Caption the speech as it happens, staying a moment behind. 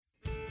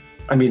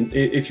I mean,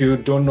 if you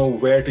don't know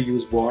where to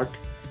use what,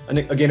 and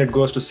again, it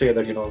goes to say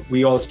that,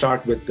 we all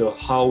start with the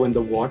how and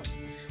the what,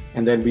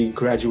 and then we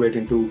graduate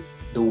into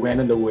the when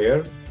and the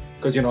where.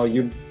 Because,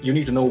 you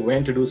need to know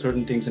when to do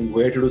certain things and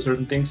where to do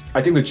certain things.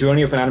 I think the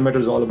journey of an animator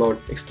is all about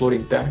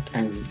exploring that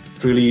and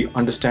really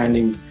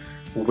understanding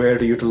where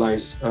to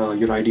utilize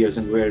your ideas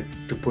and where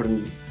to put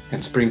in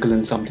and sprinkle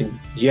in something.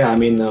 Yeah, I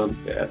mean,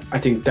 I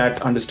think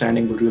that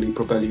understanding will really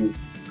propel you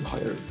to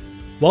higher.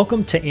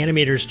 Welcome to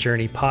Animator's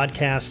Journey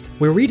podcast,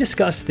 where we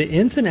discuss the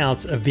ins and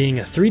outs of being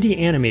a 3D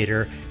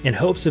animator in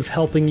hopes of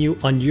helping you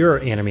on your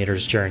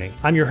animator's journey.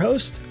 I'm your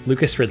host,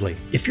 Lucas Ridley.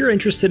 If you're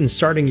interested in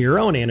starting your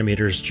own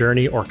animator's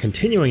journey or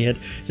continuing it,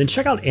 then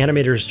check out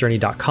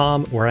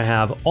animatorsjourney.com, where I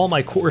have all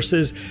my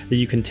courses that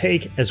you can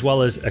take, as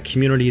well as a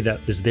community that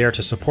is there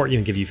to support you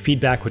and give you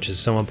feedback, which is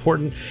so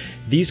important.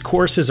 These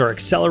courses are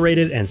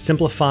accelerated and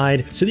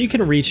simplified so that you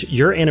can reach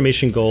your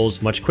animation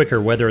goals much quicker,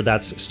 whether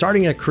that's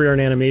starting a career in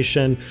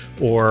animation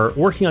or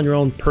working on your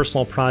own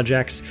personal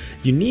projects.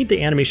 You need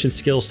the animation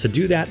skills to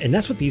do that, and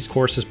that's what these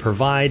courses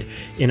provide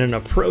in an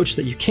approach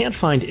that you can't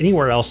find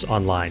anywhere else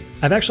online.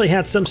 I've actually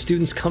had some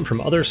students come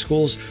from other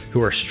schools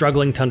who are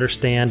struggling to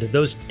understand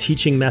those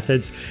teaching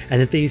methods,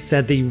 and that they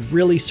said they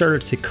really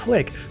started to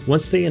click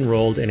once they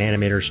enrolled in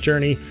Animator's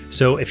Journey.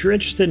 So if you're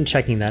interested in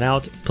checking that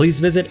out, please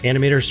visit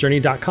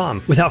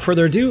animatorsjourney.com. Without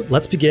further ado,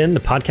 let's begin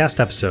the podcast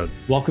episode.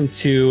 Welcome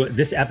to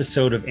this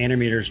episode of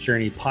Animator's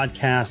Journey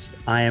podcast.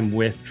 I am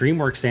with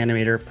Dreamworks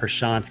animator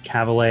Prashant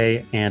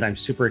Cavale, and I'm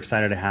super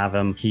excited to have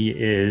him. He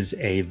is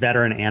a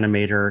veteran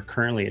animator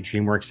currently at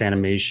Dreamworks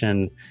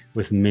Animation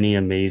with many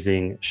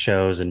amazing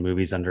shows and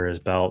movies under his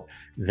belt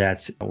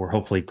that we're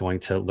hopefully going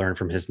to learn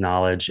from his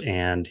knowledge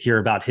and hear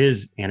about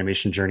his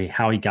animation journey,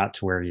 how he got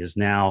to where he is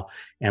now,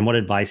 and what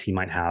advice he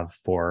might have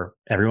for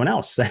everyone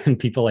else and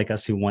people like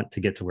us who want to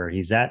get to where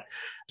he's at.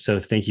 So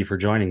thank you for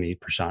joining me,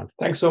 Prashant.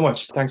 Thanks so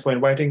much. Thanks for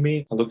inviting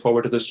me. I look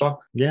forward to this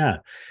talk. Yeah.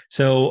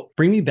 So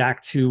bring me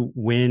back to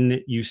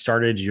when you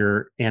started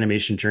your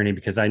animation journey,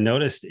 because I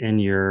noticed in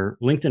your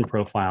LinkedIn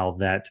profile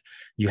that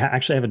you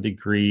actually have a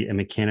degree in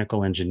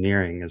mechanical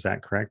engineering. Is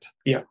that correct?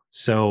 Yeah.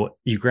 So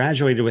you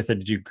graduated with a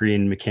degree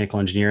in mechanical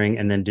engineering,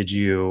 and then did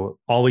you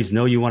always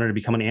know you wanted to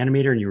become an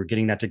animator and you were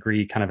getting that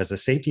degree kind of as a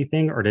safety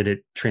thing, or did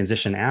it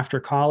transition after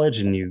college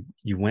and you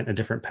went a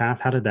different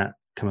path? How did that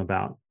come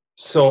about?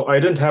 So I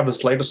didn't have the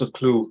slightest of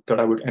clue that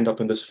I would end up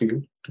in this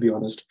field, to be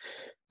honest.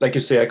 Like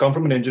you say, I come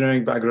from an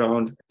engineering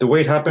background. The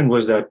way it happened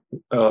was that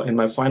in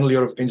my final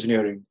year of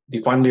engineering, the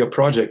final year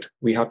project,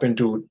 we happened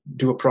to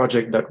do a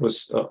project that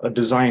was a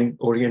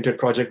design-oriented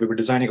project. We were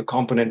designing a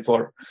component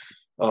for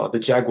the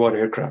Jaguar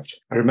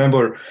aircraft. I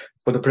remember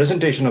for the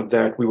presentation of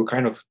that, we were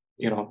kind of,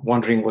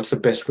 wondering what's the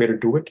best way to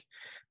do it.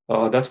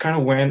 That's kind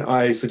of when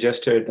I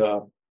suggested,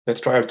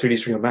 let's try out 3D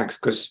Studio Max,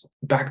 because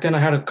back then I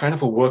had a kind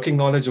of a working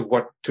knowledge of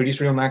what 3D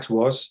Studio Max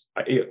was.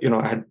 I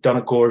had done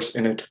a course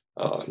in it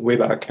way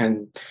back,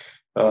 and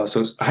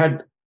so I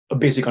had a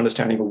basic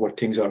understanding of what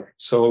things are.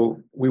 So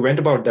we went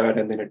about that,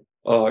 and then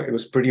it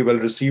was pretty well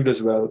received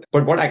as well.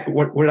 But what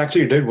it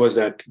actually did was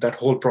that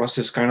whole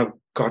process kind of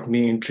got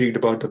me intrigued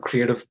about the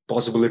creative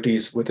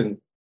possibilities within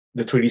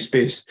the 3D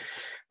space.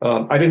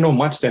 I didn't know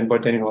much then,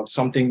 but then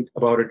something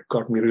about it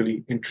got me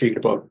really intrigued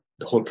about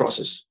the whole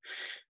process.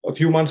 A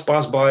few months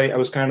passed by. I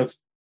was kind of,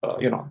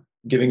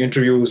 giving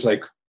interviews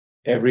like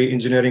every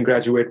engineering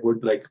graduate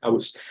would. Like I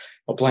was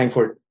applying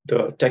for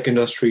the tech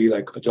industry,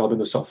 like a job in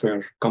the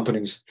software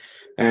companies.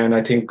 And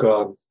I think,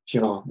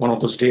 one of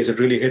those days it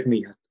really hit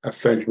me. I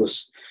felt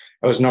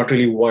I was not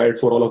really wired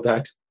for all of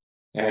that.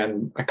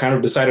 And I kind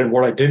of decided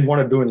what I didn't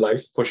want to do in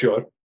life for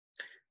sure.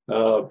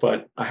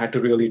 But I had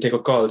to really take a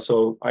call.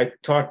 So I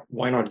thought,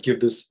 why not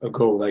give this a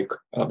go, like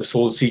this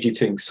whole CG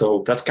thing.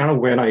 So that's kind of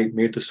when I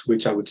made the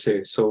switch, I would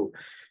say. So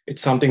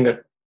it's something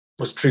that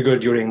was triggered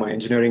during my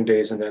engineering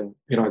days. And then,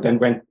 I then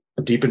went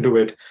deep into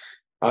it.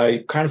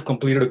 I kind of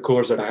completed a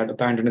course that I had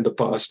abandoned in the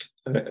past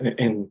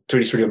in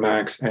 3D Studio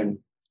Max and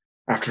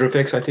After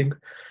Effects, I think.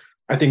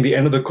 I think the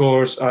end of the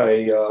course,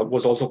 I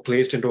was also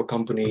placed into a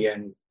company.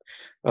 And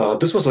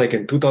this was like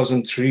in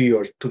 2003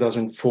 or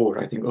 2004,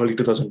 I think early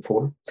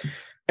 2004.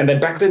 And then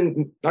back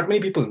then, not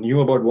many people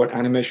knew about what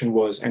animation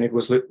was. And it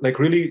was like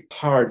really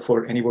hard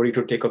for anybody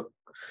to take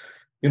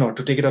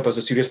it up as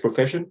a serious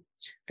profession.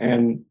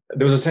 And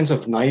there was a sense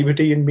of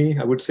naivety in me,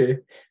 I would say,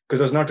 because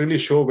I was not really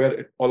sure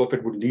where all of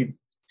it would lead.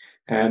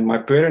 And my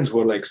parents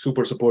were like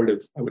super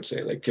supportive, I would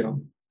say, like,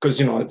 because,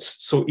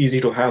 it's so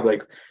easy to have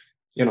like,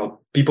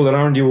 people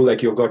around you,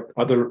 like you've got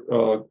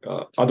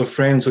other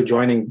friends who are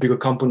joining bigger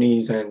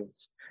companies and,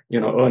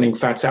 earning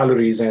fat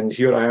salaries. And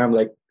here I am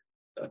like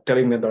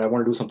telling them that I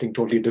want to do something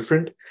totally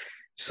different.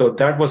 So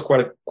that was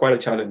quite a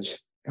challenge.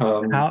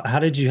 How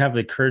did you have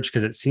the courage?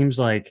 Because it seems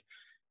like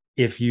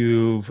if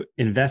you've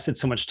invested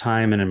so much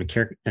time in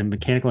a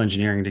mechanical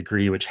engineering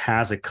degree, which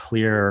has a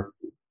clear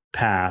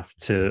path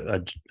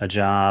to a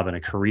job and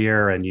a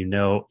career, and you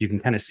can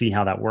kind of see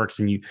how that works,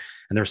 and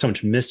there's so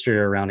much mystery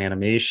around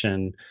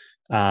animation.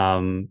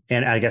 And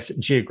I guess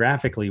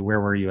geographically, where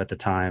were you at the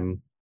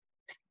time?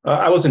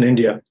 I was in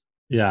India.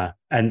 Yeah.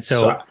 And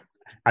so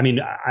I mean,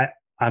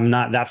 I'm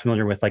not that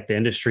familiar with like the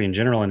industry in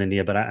general in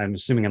India, but I'm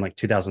assuming in like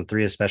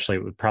 2003, especially,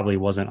 it probably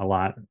wasn't a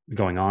lot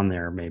going on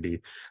there.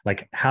 Maybe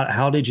like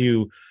how did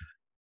you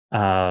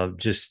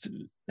just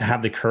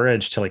have the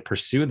courage to like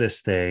pursue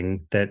this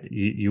thing that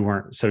you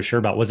weren't so sure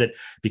about? Was it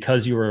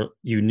because you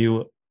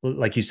knew,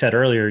 like you said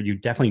earlier, you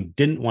definitely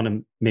didn't want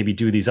to maybe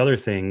do these other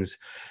things,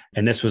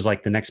 and this was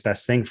like the next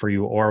best thing for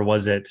you, or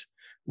was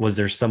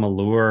there some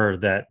allure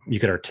that you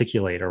could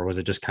articulate, or was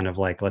it just kind of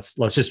like let's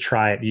just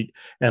try it?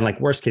 And like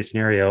worst case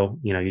scenario,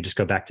 you just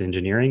go back to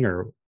engineering,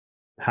 or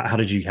how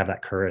did you have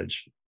that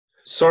courage?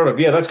 Sort of,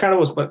 yeah. That's kind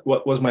of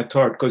what was my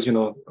thought, because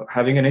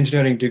having an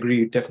engineering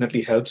degree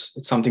definitely helps.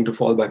 It's something to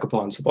fall back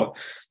upon. So,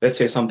 let's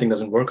say something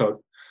doesn't work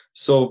out.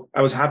 So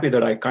I was happy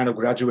that I kind of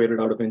graduated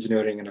out of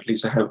engineering, and at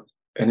least I have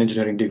an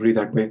engineering degree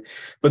that way.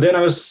 But then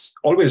I was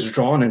always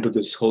drawn into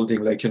this whole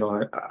thing. Like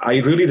I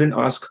really didn't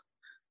ask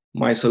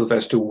myself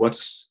as to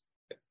what's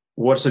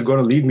it going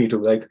to lead me to.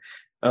 Like,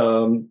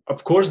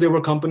 of course, there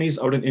were companies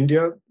out in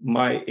India.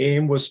 My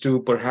aim was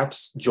to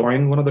perhaps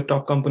join one of the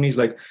top companies.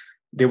 Like,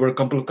 there were a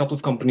couple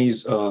of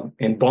companies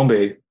in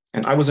Bombay,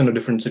 and I was in a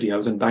different city. I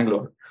was in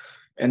Bangalore.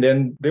 And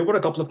then there were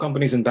a couple of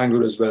companies in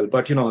Bangalore as well.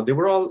 But, they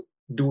were all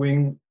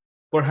doing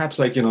perhaps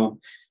like,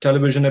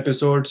 television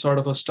episode sort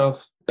of a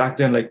stuff. Back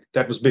then, like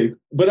that was big.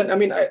 But then, I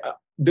mean,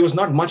 there was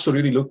not much to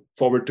really look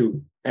forward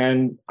to.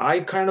 And I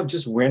kind of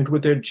just went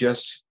with it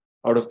just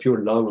out of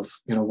pure love of,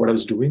 what I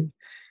was doing.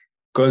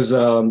 Because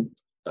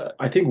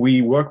I think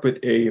we worked with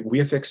a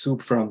VFX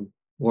soup from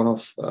one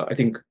of, I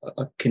think,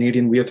 a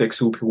Canadian VFX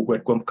soup who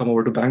had come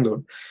over to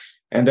Bangalore.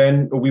 And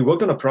then we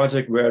worked on a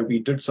project where we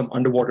did some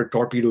underwater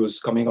torpedoes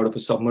coming out of a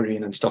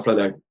submarine and stuff like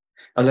that.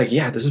 I was like,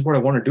 yeah, this is what I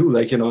want to do.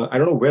 Like, I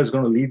don't know where it's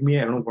going to lead me.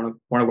 I don't know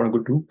what I want to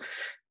go do.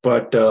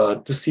 But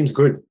this seems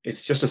good.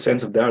 It's just a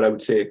sense of that, I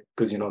would say,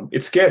 because,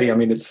 it's scary. I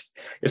mean, it's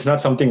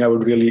not something I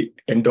would really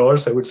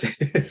endorse, I would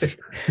say.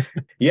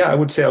 Yeah, I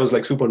would say I was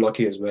like super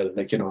lucky as well.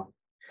 Like,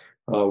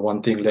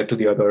 one thing led to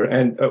the other.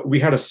 And we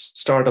had a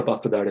startup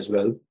after that as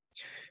well.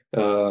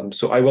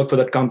 So I worked for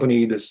that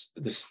company, this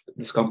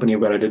company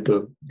where I did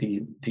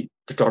the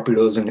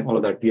torpedoes and all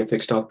of that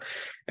VFX stuff.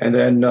 And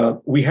then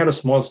we had a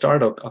small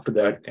startup after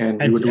that.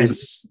 And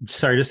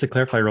sorry, just to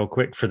clarify real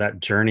quick for that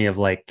journey of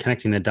like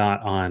connecting the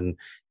dot on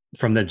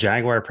from the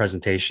Jaguar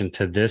presentation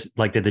to this,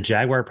 like, did the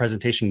Jaguar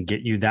presentation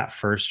get you that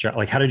first job?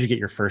 Like, how did you get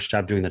your first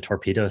job doing the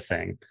torpedo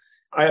thing?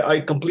 I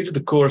completed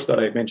the course that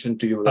I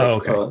mentioned to you.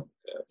 Like, okay.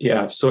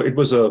 Yeah. So it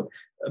was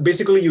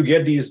basically you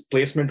get these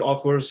placement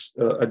offers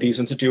at these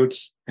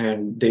institutes,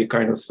 and they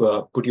kind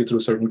of put you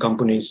through certain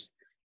companies.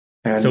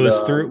 And so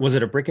was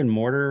it a brick and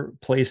mortar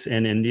place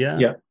in India?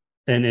 Yeah.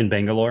 And in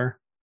Bangalore?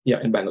 Yeah,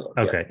 in Bangalore.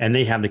 Okay. Yeah. And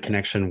they have the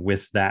connection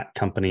with that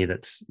company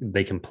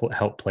they can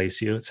help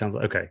place you. It sounds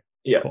like, okay.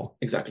 Yeah, cool.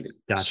 Exactly.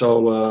 Gotcha.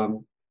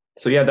 So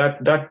yeah,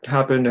 that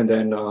happened. And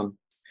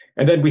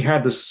then we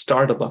had this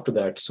startup after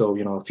that. So,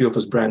 a few of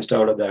us branched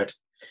out of that.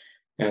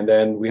 And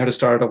then we had a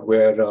startup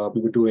where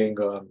we were doing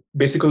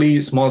basically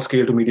small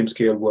scale to medium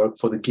scale work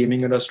for the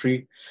gaming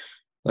industry,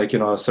 like,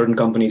 certain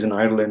companies in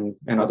Ireland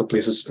and other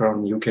places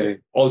around the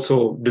UK.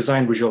 Also,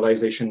 design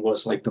visualization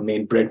was like the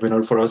main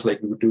breadwinner for us.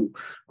 Like, we would do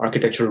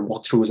architectural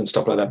walkthroughs and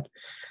stuff like that.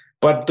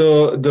 But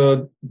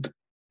the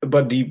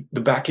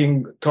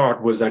backing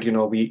thought was that,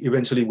 we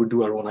eventually would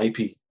do our own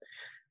IP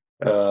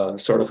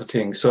sort of a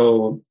thing.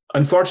 So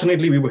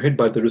unfortunately, we were hit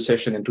by the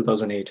recession in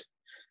 2008.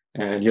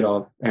 And,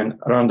 and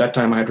around that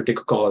time I had to take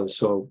a call.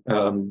 So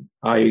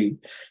I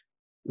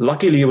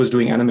luckily was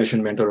doing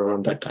Animation Mentor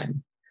around that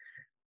time.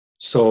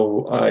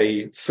 So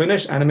I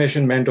finished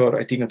Animation Mentor,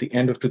 I think, at the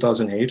end of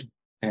 2008.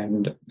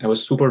 And I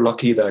was super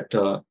lucky that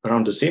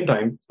around the same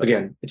time,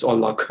 again, it's all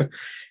luck.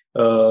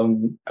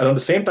 Around the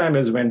same time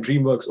as when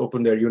Dreamworks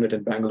opened their unit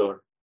in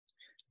Bangalore.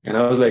 And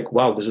I was like,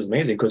 wow, this is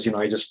amazing, because,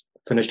 I just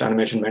finished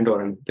Animation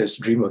Mentor and there's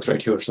Dreamworks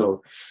right here.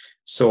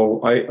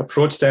 So I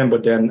approached them,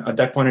 but then at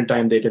that point in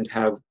time, they didn't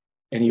have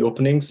any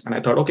openings. And I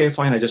thought, okay,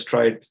 fine, I just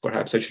tried.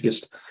 Perhaps I should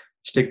just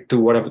stick to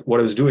what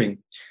I was doing.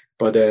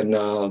 But then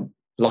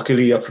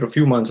luckily, after a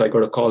few months, I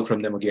got a call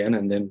from them again.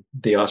 And then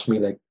they asked me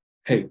like,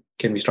 hey,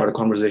 can we start a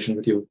conversation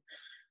with you?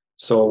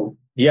 So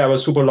yeah, I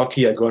was super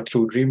lucky. I got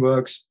through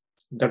Dreamworks.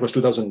 That was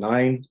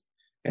 2009.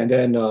 And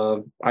then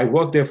I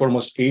worked there for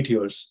almost 8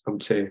 years, I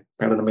would say.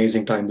 Had an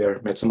amazing time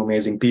there, met some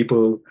amazing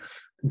people,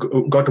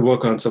 got to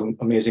work on some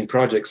amazing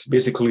projects.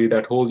 Basically,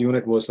 that whole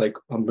unit was like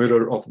a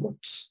mirror of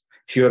what's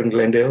here in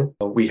Glendale.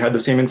 We had the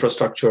same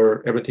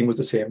infrastructure. Everything was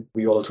the same.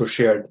 We also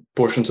shared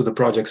portions of the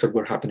projects that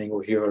were happening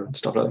over here and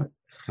stuff like that.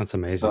 That's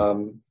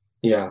amazing.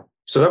 Yeah.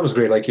 So that was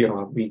great. Like,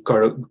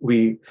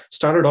 we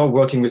started off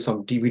working with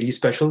some DVD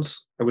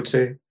specials, I would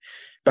say.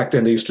 Back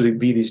then, there used to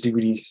be these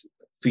DVD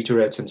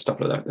featurettes and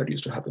stuff like that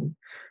used to happen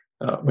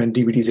when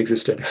DVDs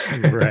existed.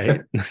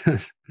 Right.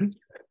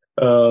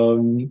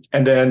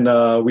 And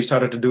then we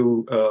started to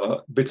do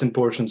bits and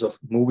portions of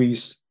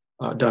movies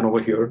done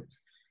over here.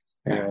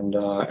 And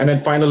then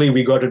finally,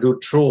 we got to do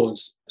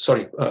Trolls.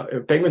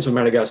 Penguins of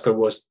Madagascar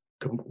was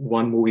the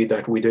one movie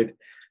that we did,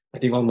 I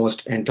think,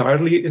 almost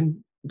entirely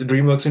in the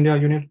Dreamworks India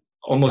unit.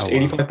 almost Oh,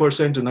 wow.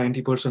 85% to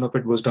 90% of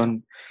it was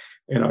done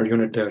in our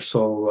unit there.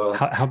 So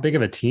How big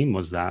of a team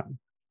was that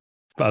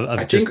I of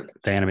think just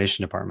the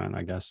animation department,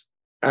 I guess?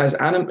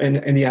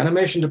 in the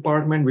animation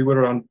department, we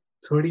were around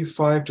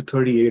 35 to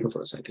 38 of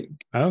us, I think.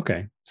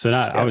 Okay. So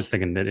not, I Yeah. was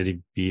thinking that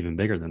it'd be even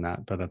bigger than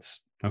that, but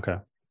that's okay.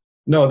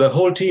 No, the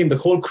whole team, the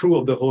whole crew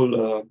of the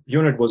whole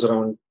unit was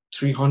around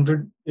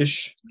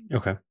 300-ish.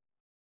 Okay.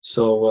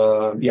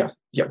 So yeah,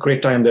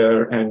 great time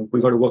there, and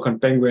we got to work on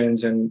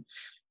penguins, and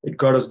it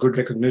got us good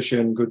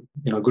recognition,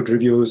 good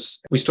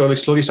reviews. We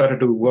slowly started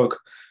to work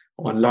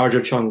on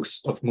larger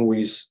chunks of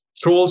movies.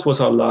 Trolls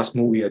was our last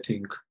movie, I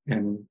think,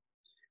 and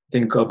I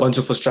think a bunch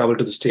of us traveled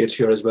to the States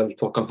here as well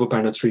for Kung Fu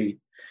Panda 3.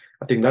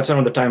 I think that's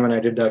around the time when I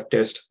did that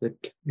test that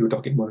you were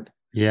talking about.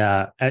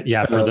 Yeah.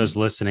 Yeah. For those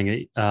Um,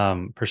 listening,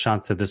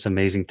 Prashant did this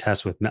amazing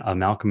test with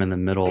Malcolm in the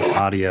Middle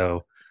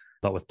audio,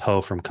 but with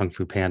Poe from Kung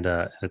Fu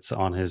Panda. It's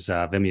on his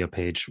Vimeo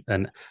page.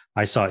 And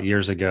I saw it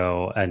years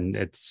ago, and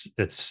it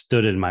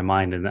stood in my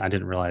mind. And I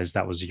didn't realize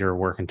that was your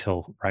work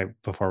until right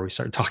before we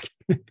started talking.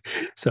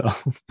 So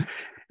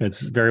it's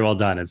very well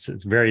done.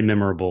 It's very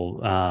memorable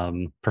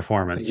Thank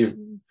performance.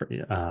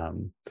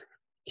 you.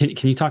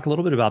 Can you talk a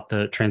little bit about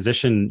the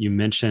transition you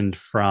mentioned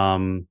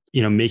from,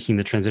 making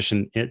the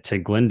transition to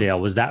Glendale?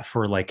 Was that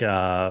for like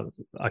a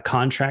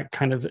contract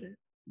kind of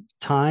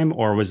time,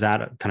 or was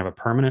that kind of a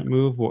permanent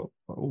move?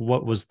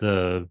 What was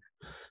the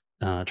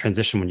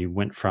transition when you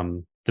went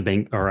from the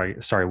bank, or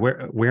sorry,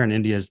 where in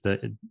India is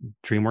the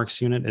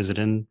Dreamworks unit? Is it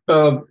in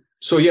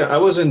So yeah, I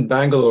was in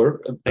Bangalore.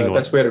 Bangalore?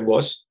 That's where it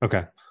was.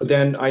 Okay. But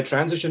then I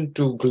transitioned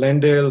to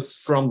Glendale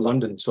from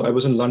London. So I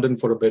was in London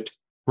for a bit.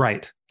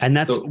 Right. And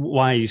that's So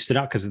why you stood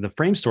out, because of the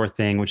frame store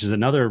thing, which is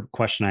another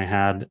question I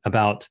had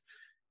about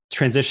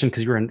transition,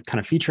 because you were in kind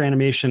of feature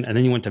animation and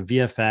then you went to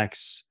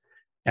VFX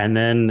and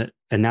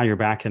now you're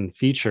back in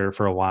feature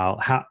for a while.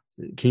 How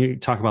can you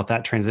talk about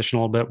that transition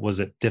a little bit? Was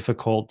it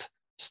difficult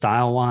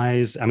style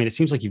wise? I mean, it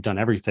seems like you've done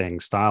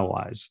everything style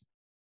wise.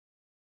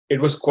 it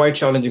was quite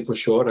challenging for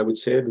sure, I would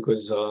say,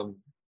 because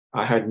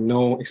I had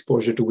no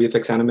exposure to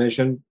VFX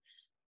animation,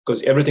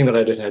 because everything that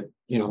I did had,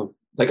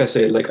 like I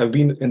say, like I've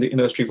been in the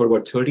industry for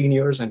about 13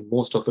 years, and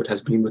most of it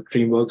has been with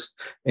Dreamworks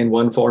in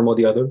one form or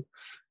the other.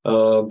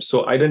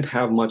 So I didn't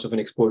have much of an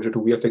exposure to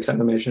VFX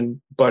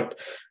animation. But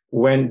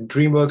when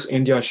Dreamworks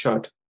India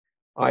shut,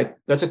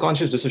 that's a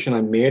conscious decision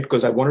I made,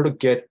 because I wanted to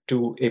get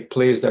to a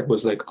place that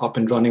was like up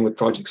and running with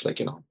projects,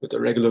 like, with a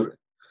regular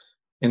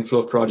inflow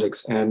of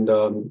projects. And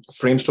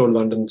Framestore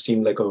London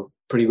seemed like a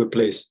pretty good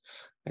place.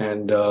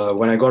 And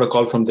when I got a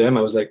call from them,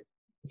 I was like,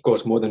 of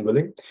course, more than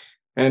willing.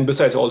 And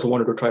besides, I also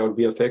wanted to try out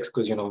VFX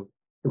because,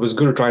 it was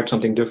good to try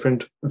something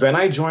different. When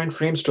I joined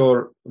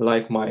Framestore,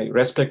 like my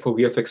respect for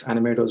VFX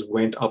animators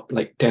went up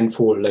like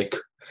tenfold. Like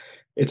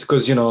it's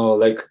because,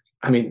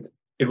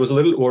 it was a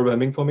little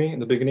overwhelming for me in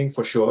the beginning,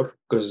 for sure,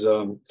 because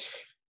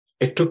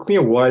it took me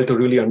a while to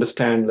really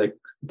understand like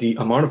the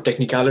amount of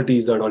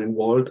technicalities that are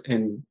involved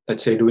in,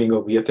 let's say, doing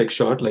a VFX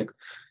shot, like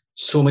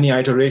so many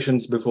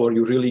iterations before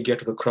you really get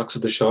to the crux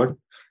of the shot.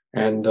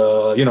 And,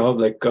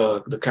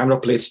 the camera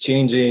plates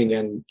changing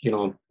and,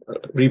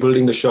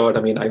 rebuilding the shot.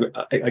 I mean,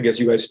 I guess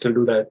you guys still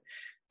do that.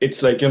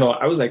 It's like,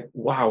 I was like,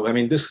 wow, I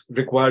mean, this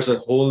requires a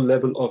whole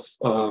level of,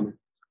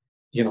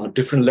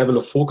 different level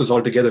of focus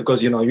altogether,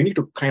 because, you need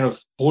to kind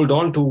of hold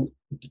on to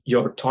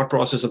your thought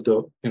process of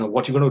the,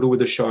 what you're going to do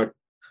with the shot,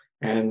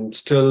 and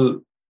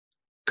still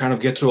kind of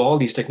get through all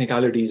these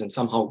technicalities and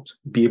somehow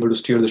be able to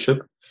steer the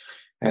ship.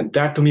 And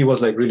that to me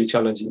was like really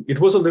challenging.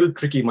 It was a little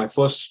tricky. My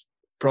first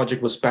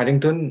project was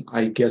Paddington.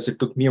 I guess it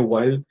took me a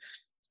while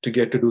to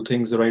get to do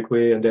things the right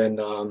way. And then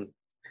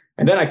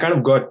I kind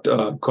of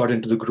got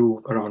into the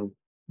groove around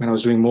when I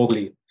was doing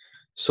Mowgli.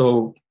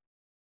 So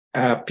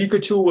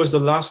Pikachu was the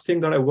last thing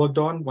that I worked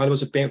on while I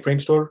was at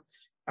Framestore.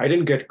 I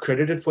didn't get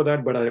credited for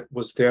that, but I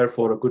was there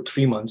for a good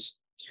 3 months.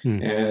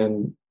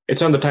 And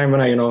it's on the time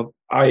when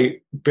I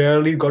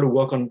barely got to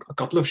work on a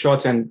couple of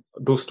shots, and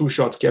those 2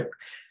 shots kept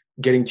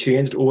getting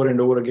changed over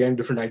and over again,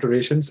 different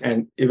iterations,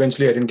 and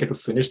eventually I didn't get to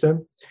finish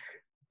them.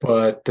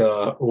 But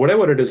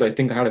whatever it is, I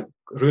think I had a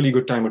really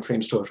good time at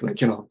Framestore. Like,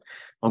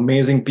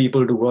 amazing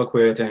people to work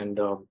with, and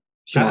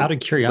Out of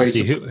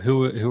curiosity,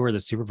 who were the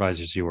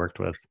supervisors you worked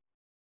with?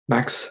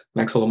 Max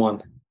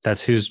Solomon.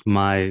 That's who's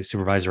my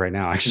supervisor right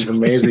now, actually. He's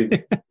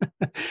amazing.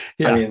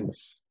 Yeah. I mean,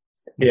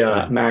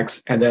 funny.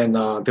 Max. And then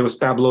there was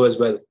Pablo as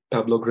well,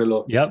 Pablo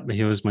Grillo. Yep,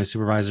 he was my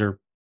supervisor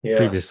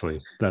previously.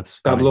 That's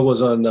funny. Pablo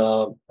was on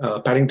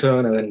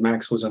Paddington, and then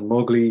Max was on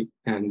Mowgli,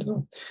 and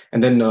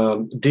then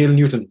Dale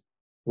Newton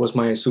was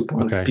my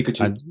super on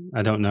Pikachu.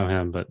 I don't know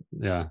him, but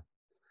yeah.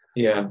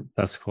 Yeah,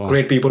 that's cool.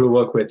 Great people to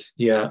work with.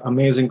 Yeah,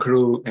 amazing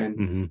crew,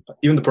 and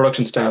even the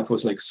production staff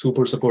was like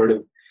super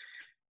supportive.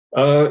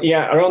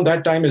 Around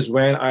that time is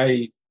when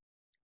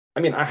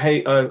when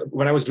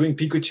I was doing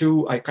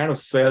Pikachu, I kind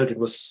of felt it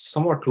was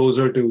somewhat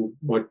closer to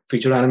what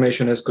feature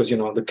animation is, because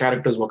the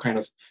characters were kind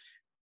of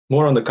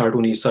more on the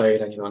cartoony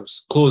side, and it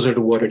was closer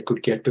to what it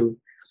could get to.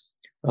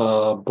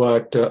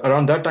 But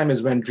around that time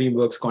is when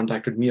DreamWorks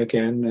contacted me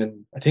again,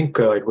 and I think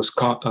it was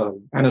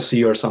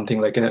Annecy or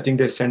something like, and I think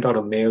they sent out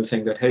a mail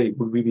saying that, hey,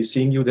 would we be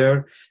seeing you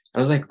there? I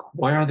was like,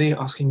 why are they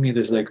asking me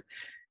this? Like,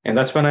 and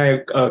that's when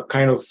I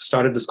kind of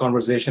started this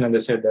conversation, and they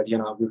said that,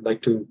 we'd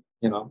like to,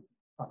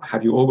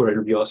 have you over.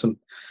 It'll be awesome.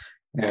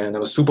 And I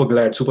was super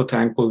glad, super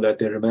thankful that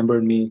they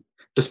remembered me,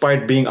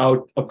 despite being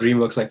out of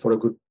DreamWorks like for a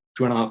good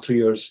 2.5, 3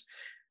 years.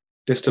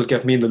 They still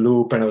kept me in the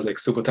loop, and I was like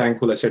super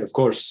thankful. I said, of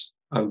course,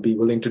 I'll be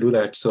willing to do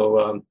that.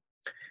 So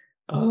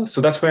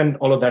that's when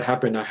all of that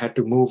happened. I had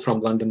to move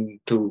from London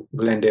to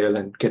Glendale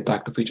and get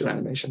back to feature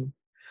animation.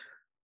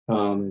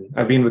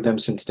 I've been with them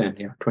since then.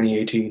 Yeah,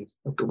 2018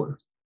 October.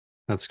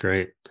 That's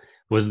great.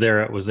 Was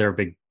there a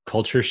big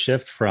culture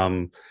shift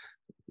from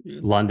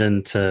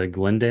London to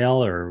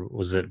Glendale, or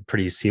was it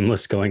pretty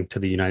seamless going to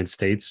the United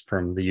States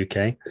from the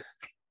UK?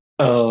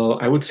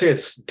 I would say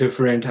it's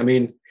different. I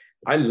mean,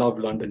 I love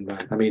London,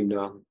 man.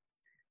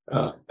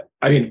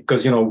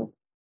 Because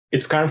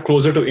it's kind of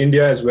closer to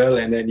India as well,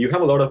 and then you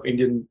have a lot of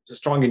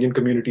strong Indian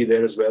community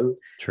there as well.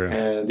 True.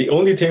 And the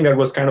only thing that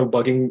was kind of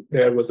bugging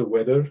there was the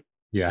weather.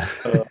 Yeah.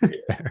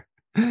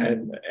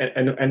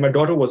 And my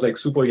daughter was like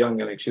super young,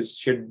 and like she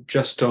had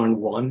just turned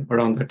 1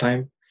 around that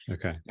time.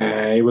 Okay.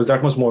 And it was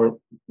that much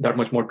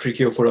more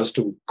trickier for us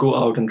to go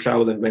out and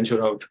travel and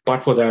venture out.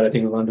 But for that, I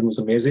think London was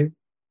amazing.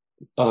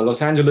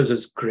 Los Angeles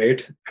is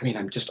great. I mean,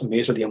 I'm just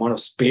amazed at the amount of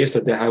space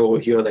that they have over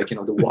here, like,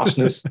 the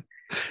vastness.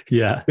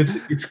 Yeah.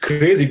 It's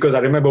crazy, because I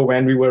remember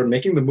when we were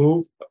making the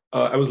move,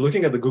 I was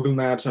looking at the Google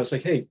Maps and I was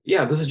like, hey,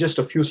 yeah, this is just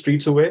a few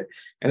streets away.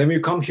 And then when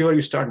you come here,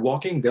 you start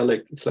walking, they're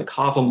like, it's like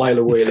half a mile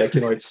away. Like,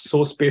 it's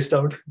so spaced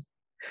out.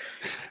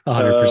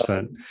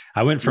 100%.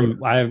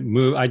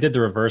 I did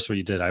the reverse what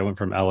you did. I went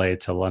from LA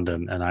to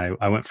London, and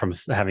I went from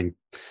having,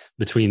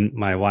 between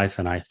my wife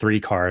and I, 3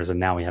 cars, and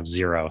now we have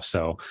 0.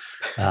 So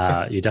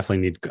you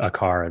definitely need a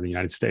car in the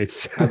United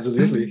States.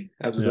 Absolutely.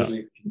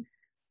 Yeah.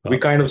 We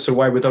kind of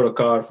survived without a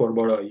car for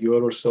about a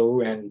year or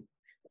so, and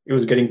it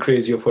was getting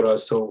crazier for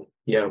us. So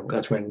yeah,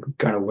 that's when we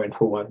kind of went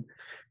for one.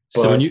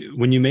 So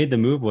when you made the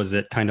move, was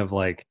it kind of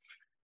like,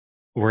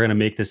 we're going to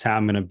make this happen,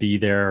 I'm going to be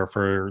there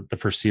for the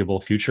foreseeable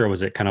future? Or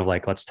was it kind of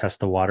like, let's test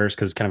the waters?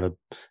 Because kind of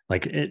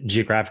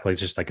geographically, it's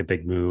just like a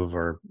big move.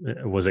 Or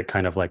was it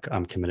kind of like,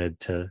 I'm committed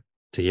to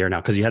here now?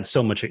 Because you had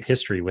so much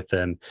history with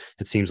them.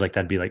 It seems like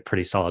that'd be like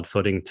pretty solid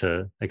footing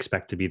to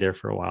expect to be there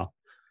for a while.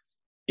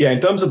 Yeah, in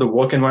terms of the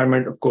work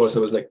environment, of course, I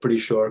was like pretty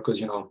sure,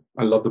 because,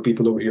 I love the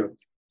people over here.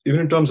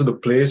 Even in terms of the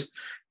place,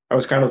 I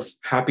was kind of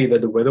happy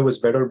that the weather was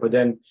better. But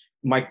then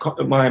my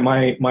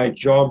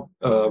job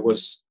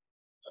was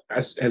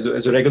as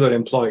a regular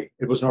employee.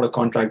 It was not a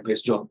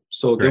contract-based job.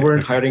 So they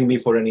weren't hiring me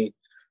for any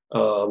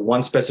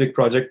one specific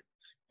project,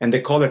 and they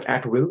call it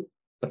at will.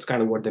 That's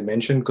kind of what they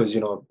mentioned, because,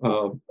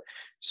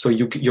 so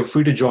you're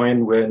free to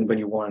join when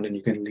you want, and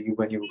you can leave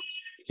when you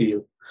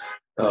feel.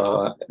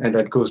 And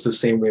that goes the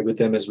same way with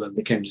them as well.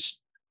 They can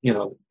just,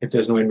 if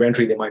there's no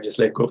inventory, they might just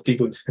let go of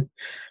people.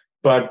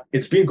 But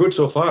it's been good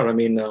so far. I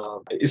mean,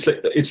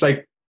 it's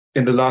like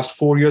in the last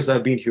 4 years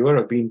I've been here,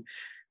 I've been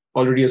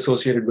already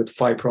associated with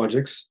 5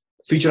 projects.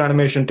 Feature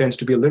animation tends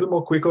to be a little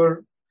more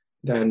quicker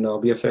than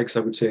VFX,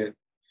 I would say.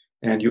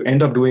 And you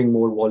end up doing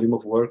more volume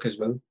of work as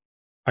well.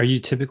 Are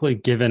you typically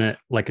given it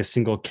like a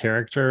single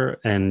character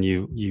and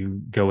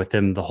you go with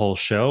them the whole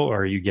show,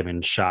 or are you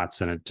given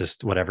shots and it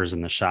just whatever's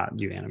in the shot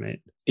you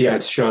animate? Yeah,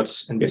 it's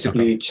shots, and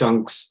basically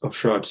chunks of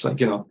shots, like,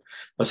 a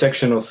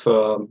section of,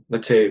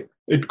 let's say,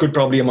 it could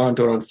probably amount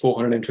to around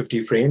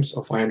 450 frames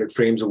or 500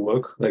 frames of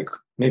work, like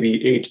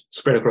maybe 8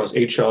 spread across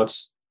 8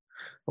 shots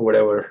or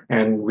whatever.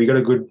 And we got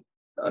a good,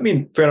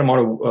 fair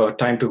amount of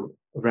time to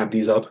ramp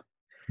these up.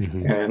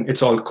 Mm-hmm. And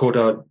it's all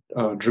quota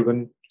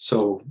driven.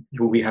 So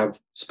we have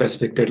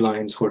specific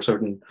deadlines for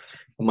certain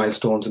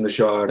milestones in the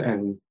shot,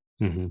 and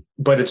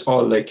but it's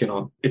all like,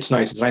 it's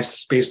nice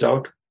spaced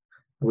out,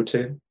 I would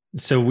say.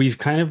 So we've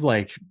kind of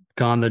like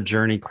gone the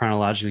journey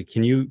chronologically.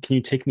 Can you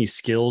take me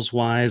skills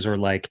wise, or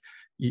like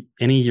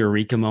any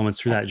eureka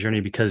moments through that journey?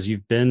 Because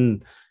you've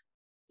been,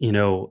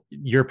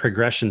 your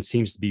progression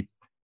seems to be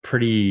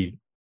pretty,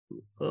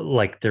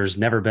 like there's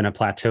never been a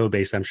plateau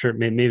base. I'm sure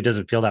maybe it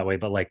doesn't feel that way,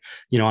 but like,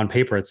 on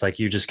paper, it's like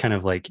you just kind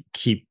of like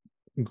keep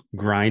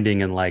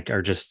grinding and like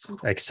are just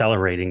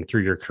accelerating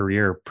through your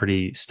career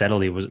pretty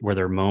steadily. Were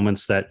there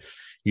moments that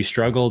you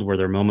struggled? Were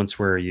there moments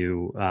where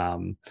you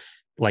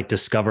like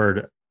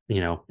discovered,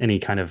 any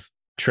kind of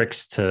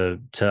tricks to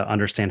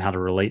understand how to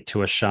relate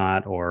to a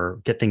shot or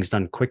get things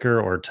done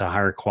quicker or to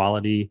higher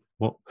quality?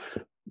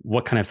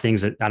 What kind of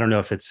things that, I don't know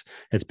if it's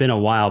been a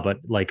while, but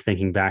like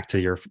thinking back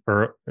to your,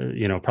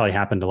 probably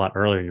happened a lot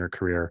earlier in your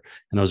career,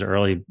 and those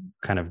early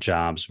kind of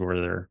jobs, were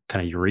there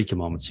kind of eureka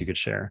moments you could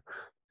share?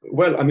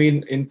 Well,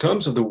 in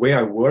terms of the way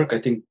I work, I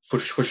think for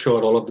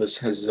sure all of this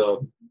has, there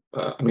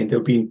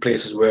have been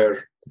places where there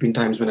have been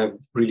times when I've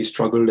really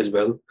struggled as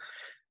well.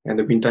 And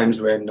there have been times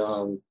when,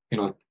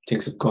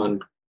 things have gone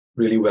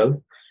really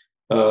well.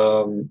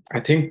 I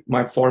think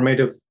my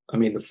formative,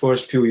 the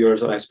first few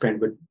years that I spent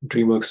with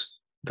DreamWorks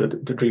the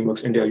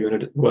Dreamworks India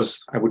unit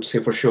was, I would say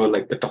for sure,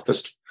 like the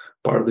toughest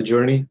part of the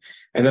journey.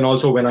 And then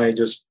also when I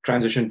just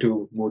transitioned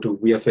to move to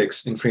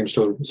VFX in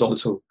FrameStore was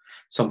also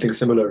something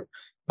similar.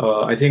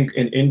 I think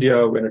in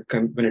India, when it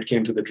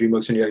came to the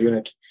Dreamworks India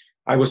unit,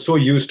 I was so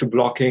used to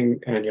blocking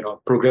and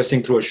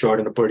progressing through a shot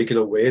in a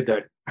particular way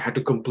that I had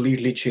to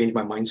completely change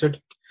my mindset.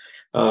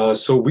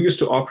 So we used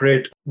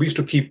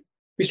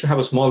to have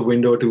a small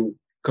window to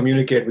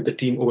communicate with the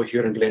team over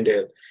here in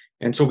Glendale.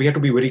 And so we had to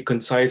be very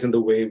concise in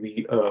the way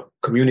we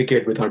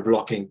communicate with our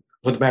blocking,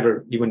 for the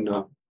matter, even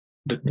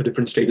the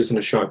different stages in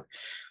a shot.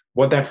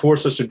 What that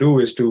forced us to do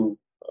is to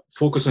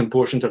focus on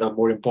portions that are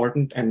more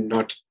important and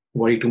not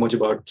worry too much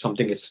about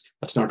something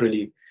that's not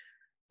really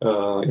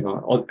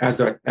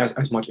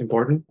as much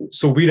important.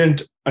 So we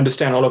didn't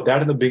understand all of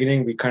that in the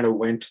beginning. We kind of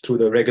went through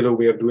the regular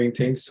way of doing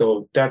things.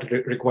 So that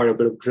required a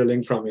bit of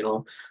drilling from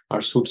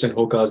our soups and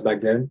hokas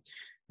back then.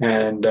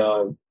 And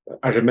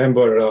I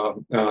remember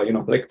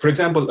like for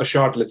example, a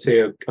shot, let's say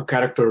a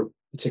character,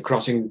 let's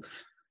say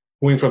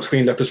moving from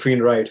screen left to screen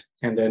right,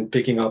 and then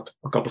picking up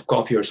a cup of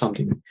coffee or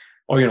something,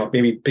 or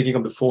maybe picking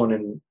up the phone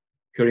and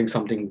hearing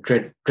something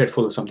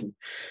dreadful or something.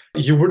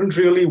 You wouldn't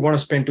really want to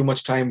spend too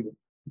much time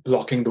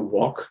blocking the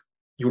walk.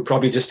 You would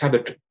probably just have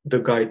the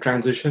guy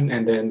transition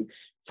and then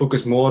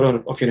focus more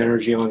of your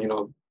energy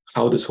on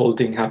how this whole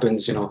thing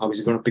happens, how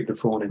he's going to pick the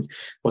phone and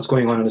what's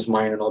going on in his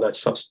mind and all that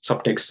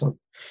subtext stuff.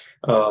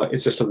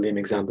 It's just a lame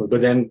example,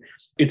 but then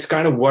it's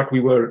kind of what we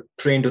were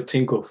trained to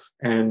think of,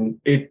 and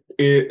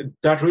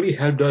that really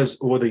helped us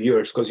over the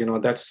years, because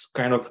that's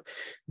kind of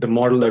the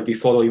model that we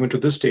follow even to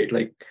this date.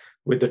 Like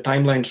with the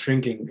timeline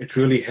shrinking, it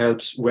really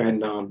helps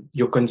when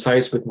you're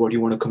concise with what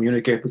you want to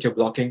communicate with your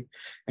blocking,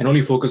 and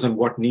only focus on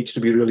what needs to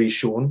be really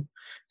shown,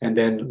 and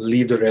then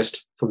leave the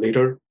rest for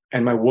later.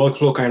 And my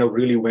workflow kind of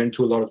really went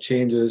through a lot of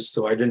changes,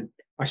 so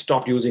I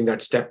stopped using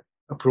that step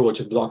approach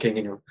of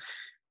blocking.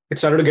 It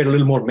started to get a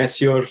little more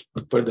messier,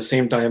 but at the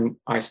same time,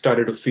 I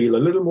started to feel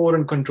a little more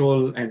in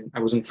control and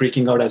I wasn't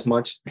freaking out as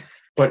much.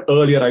 But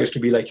earlier, I used to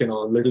be like, a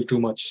little too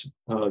much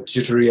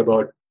jittery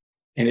about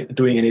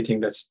doing anything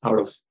that's out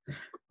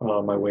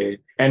of my way.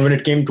 And when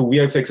it came to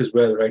VFX as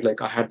well, right?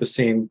 Like I had the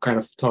same kind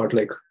of thought,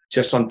 like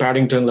just on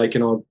Paddington, like,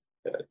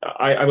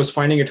 I was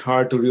finding it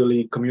hard to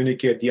really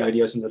communicate the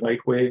ideas in the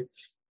right way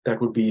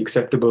that would be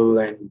acceptable.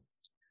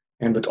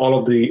 And with all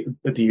of the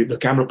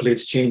camera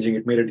plates changing,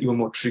 it made it even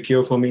more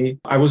trickier for me.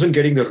 I wasn't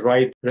getting the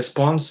right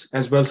response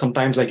as well.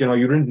 Sometimes, like,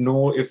 you didn't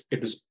know if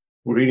it was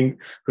reading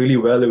really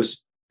well, it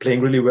was playing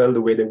really well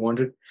the way they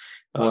wanted.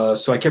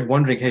 So I kept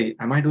wondering, hey,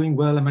 am I doing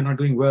well? Am I not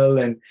doing well?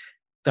 And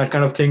that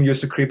kind of thing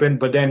used to creep in.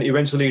 But then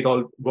eventually it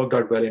all worked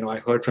out well. I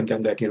heard from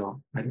them that,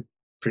 I did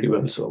pretty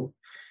well. So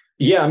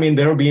yeah, I mean,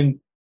 there have been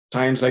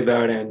times like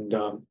that, and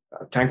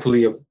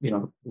thankfully I've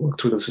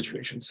worked through those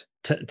situations.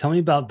 Tell me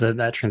about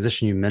that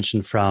transition you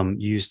mentioned from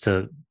you used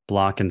to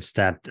block and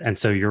step, and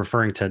so you're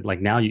referring to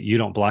like now you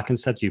don't block and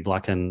step, you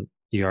block and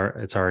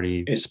it's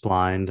already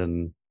splined.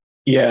 And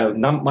yeah,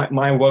 now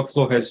my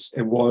workflow has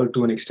evolved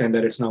to an extent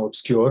that it's now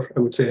obscure, I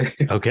would say.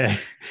 Okay,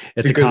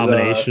 it's because, a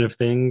combination of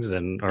things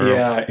or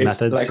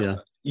methods.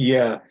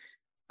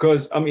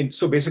 Because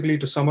so basically,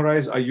 to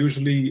summarize, I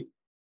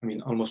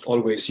almost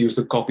always use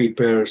the copied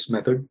pairs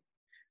method.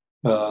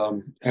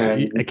 Can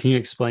you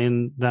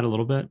explain that a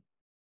little bit?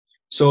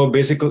 So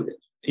basically,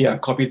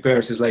 copied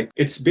pairs is like,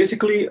 it's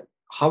basically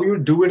how you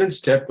do it in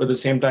step. At the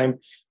same time,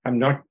 I'm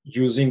not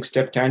using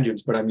step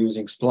tangents, but I'm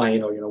using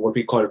spline, or what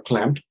we call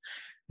clamped.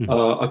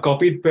 Mm-hmm. A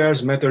copied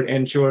pairs method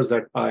ensures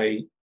that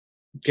I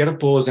get a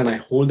pose and I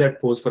hold that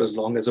pose for as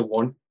long as I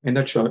want in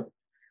that shot,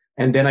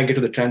 and then I get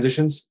to the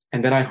transitions,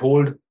 and then I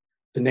hold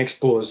the next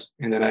pose,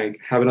 and then I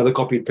have another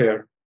copied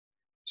pair.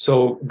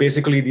 So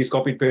basically, these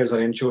copied pairs are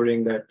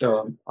ensuring that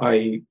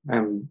I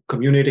am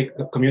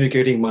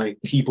communicating my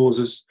key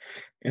poses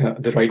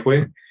the right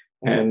way.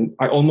 And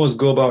I almost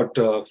go about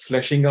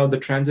fleshing out the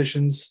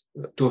transitions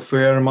to a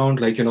fair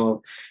amount. Like,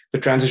 the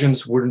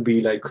transitions wouldn't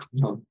be like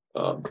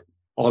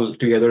all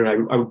together.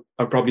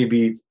 I'd probably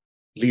be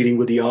leading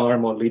with the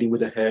arm or leading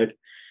with the head.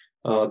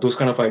 Those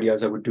kind of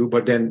ideas I would do.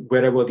 But then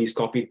wherever these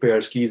copied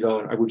pairs keys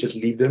are, I would just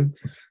leave them.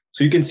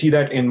 So you can see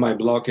that in my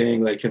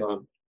blocking, like,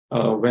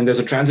 when there's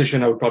a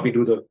transition, I would probably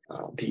do the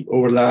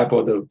overlap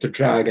or the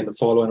drag and the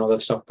follow and all that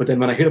stuff. But then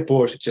when I hit a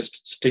pose, it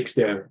just sticks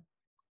there.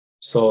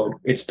 So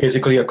it's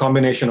basically a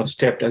combination of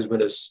stepped as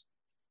well as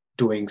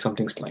doing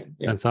something spline.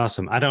 Yeah. That's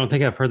awesome. I don't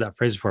think I've heard that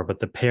phrase before, but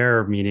the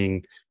pair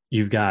meaning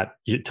you've got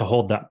to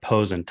hold that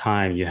pose in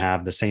time. You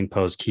have the same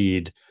pose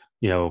keyed,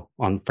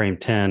 on frame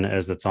 10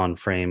 as it's on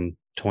frame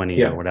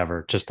 20 or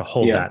whatever, just to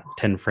hold that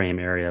 10 frame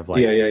area of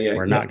like,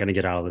 we're not going to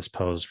get out of this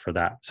pose for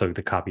that. So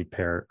the copied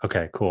pair.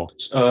 Okay, cool.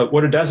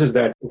 What it does is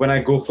that when I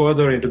go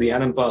further into the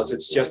anim pass,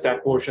 it's just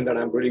that portion that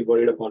I'm really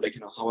worried about. Like,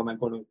 how am I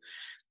going to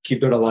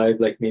keep it alive?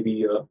 Like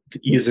maybe the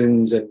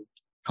ease-ins and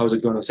how's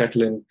it going to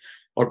settle in?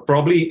 Or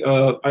probably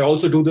I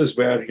also do this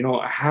where,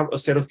 I have a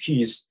set of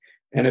keys.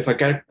 And if I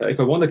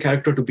want the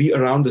character to be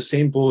around the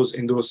same pose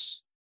in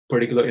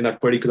that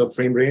particular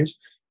frame range,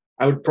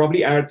 I would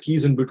probably add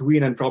keys in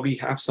between and probably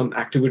have some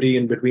activity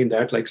in between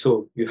that. Like,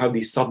 so you have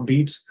these sub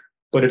beats,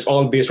 but it's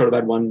all based out of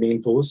that one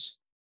main pose.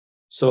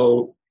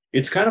 So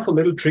it's kind of a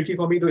little tricky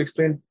for me to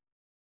explain.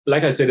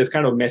 Like I said, it's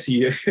kind of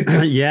messy.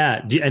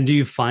 Yeah. Do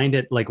you find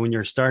it like when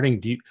you're starting,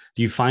 do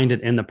you find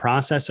it in the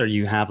process, or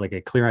you have like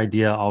a clear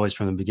idea always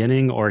from the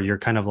beginning, or you're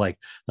kind of like,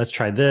 let's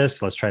try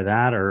this, let's try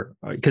that, or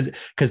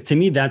because to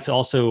me, that's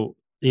also,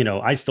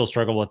 I still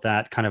struggle with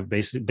that kind of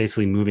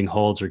basically moving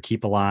holds or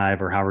keep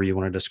alive, or however you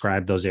want to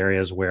describe those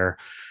areas where,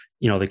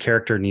 the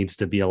character needs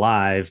to be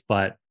alive,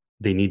 but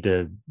they need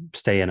to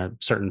stay in a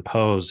certain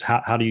pose.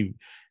 How do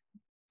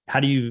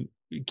you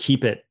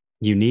keep it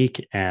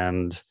unique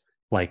and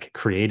like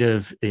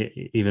creative,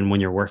 even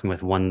when you're working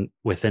with one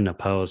within a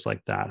pose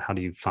like that? How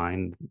do you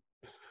find?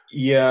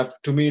 Yeah,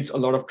 to me, it's a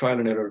lot of trial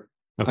and error.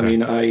 I Okay.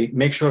 mean, I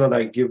make sure that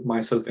I give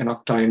myself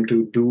enough time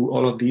to do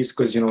all of these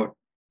because,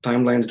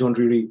 timelines don't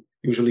really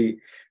usually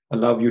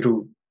allow you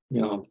to,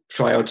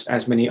 try out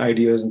as many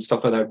ideas and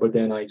stuff like that. But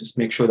then I just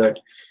make sure that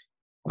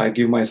I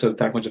give myself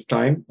that much of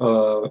time.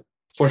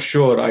 For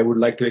sure, I would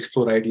like to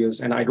explore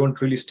ideas, and I don't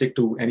really stick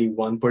to any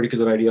one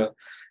particular idea.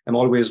 I'm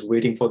always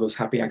waiting for those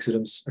happy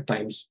accidents at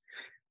times.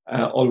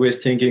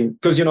 Always thinking,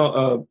 because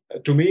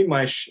to me,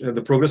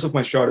 the progress of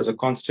my shot is a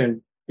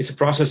constant. It's a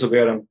process of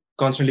where I'm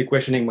constantly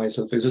questioning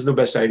myself: is this the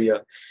best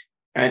idea?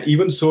 And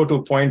even so, to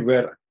a point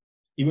where,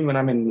 even when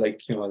I'm in,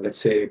 like, let's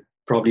say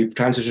probably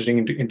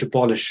transitioning into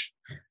polish,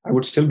 I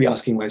would still be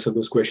asking myself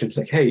those questions,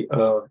 like, hey,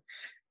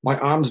 my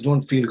arms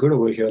don't feel good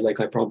over here. Like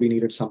I probably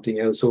needed something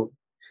else. So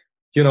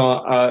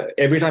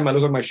every time I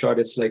look at my shot,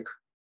 it's like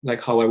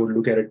how I would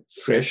look at it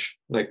fresh,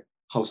 like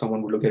how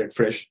someone would look at it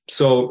fresh.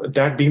 So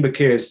that being the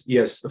case,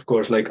 yes, of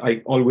course, like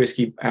I always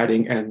keep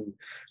adding and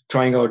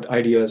trying out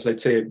ideas,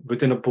 let's say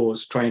within a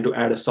pose, trying to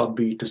add a sub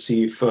beat to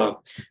see if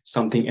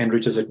something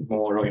enriches it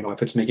more, or,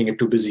 if it's making it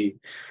too busy.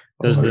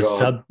 Does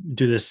Or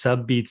do the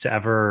sub beats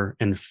ever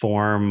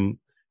inform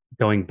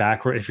going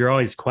backward? If you're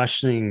always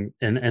questioning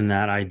in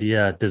that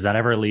idea, does that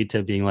ever lead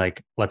to being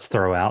like, let's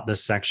throw out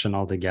this section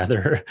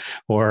altogether?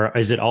 Or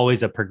is it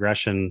always a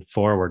progression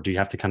forward? Do you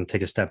have to kind of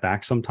take a step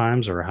back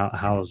sometimes, or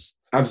how's?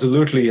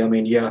 absolutely. I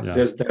mean, yeah, Yeah.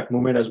 there's that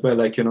moment as well,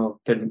 like,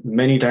 that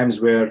many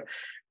times where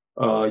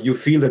you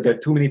feel that there are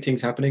too many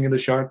things happening in the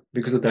shot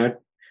because of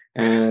that,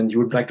 and you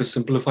would like to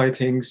simplify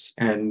things.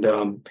 And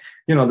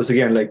this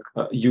again, like,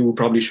 you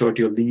probably show it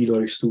to your lead or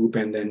your soup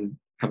and then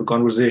have a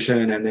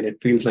conversation, and then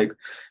it feels like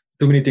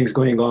too many things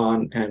going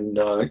on, and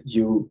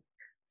you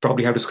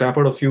probably have to scrap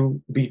out a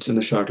few beats in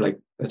the shot. Like,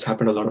 it's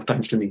happened a lot of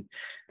times to me,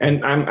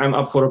 and I'm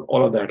up for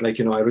all of that. Like,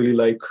 I really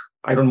like,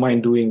 I don't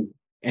mind doing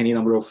any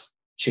number of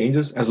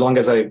changes as long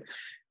as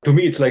to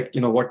me, it's like,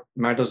 what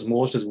matters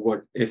most is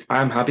what if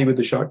I'm happy with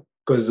the shot.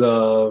 Because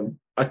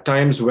at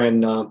times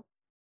when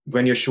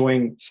you're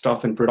showing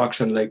stuff in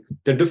production, like,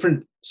 there are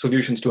different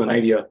solutions to an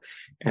idea,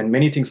 and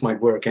many things might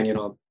work.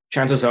 And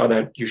chances are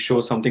that you show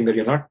something that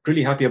you're not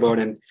really happy about,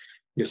 and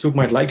your soup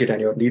might like it, and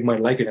your lead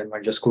might like it, and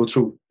might just go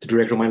through. The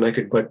director might like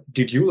it, but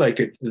did you like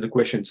it is the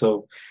question.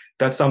 So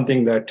that's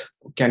something that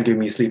can give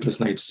me sleepless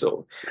nights.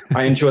 So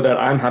I ensure that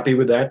I'm happy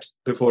with that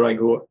before I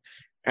go.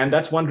 And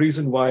that's one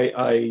reason why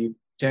I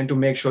tend to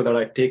make sure that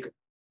I take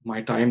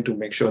my time to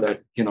make sure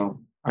that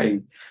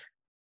I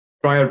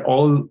try out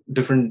all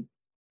different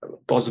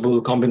possible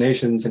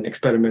combinations and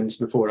experiments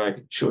before I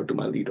show it to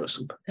my lead or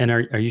soup. And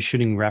are you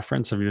shooting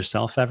reference of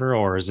yourself ever,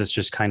 or is this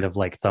just kind of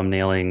like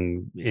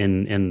thumbnailing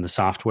in the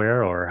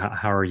software, or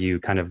how are you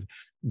kind of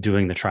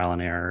doing the trial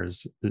and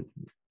errors?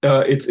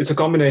 It's a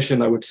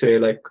combination, I would say.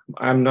 Like,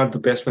 I'm not the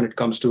best when it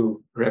comes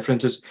to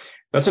references.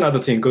 That's another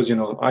thing, because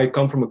I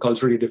come from a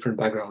culturally different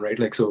background, right?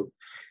 Like, so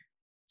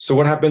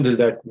what happens is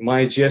that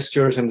my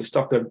gestures and the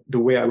stuff, that the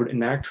way I would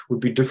enact would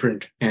be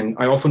different, and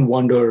I often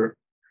wonder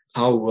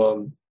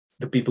how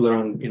the people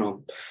around,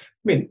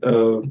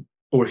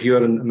 over here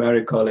in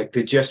America, like,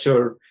 they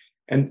gesture,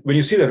 and when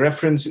you see the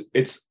reference,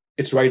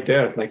 it's right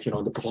there, like,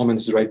 the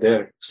performance is right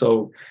there.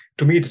 So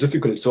to me, it's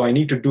difficult. So I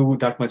need to do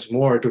that much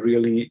more to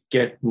really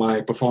get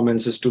my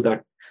performances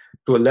to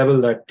a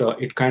level that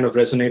it kind of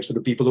resonates with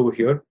the people over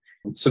here.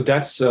 So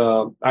that's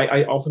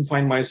I often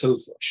find myself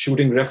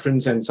shooting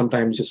reference and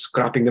sometimes just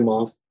scrapping them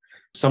off.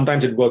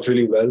 Sometimes it works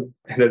really well,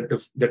 and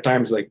the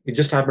times, like, it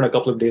just happened a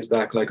couple of days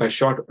back. Like, I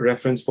shot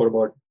reference for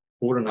about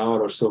over an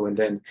hour or so, and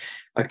then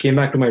I came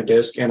back to my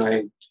desk and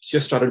I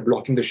just started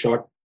blocking the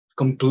shot,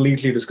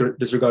 completely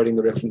disregarding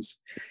the reference.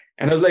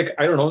 And I was like,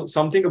 I don't know,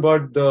 something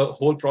about the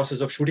whole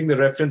process of shooting the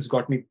reference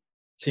got me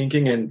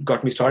thinking and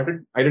got me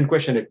started. I didn't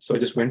question it, so I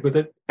just went with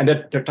it. And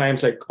there are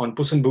times, like on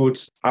Puss in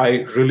Boots,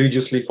 I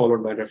religiously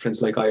followed my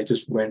reference. Like, I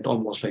just went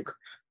almost like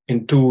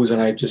in twos, and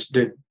I just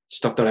did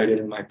stuff that I did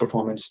in my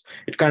performance.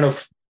 It kind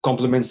of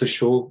complements the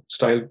show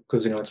style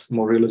because it's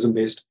more realism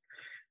based.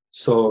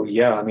 So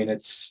yeah, I mean,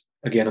 it's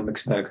again a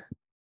mixed bag.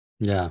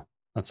 Yeah,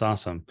 that's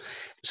awesome.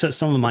 So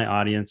some of my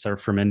audience are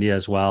from India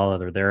as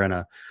well, or they're in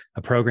a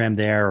program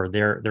there, or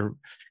they're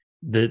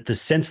the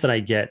sense that I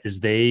get is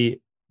they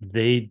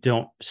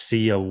don't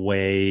see a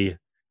way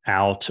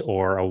out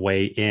or a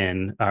way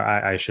in, or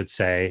I should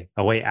say,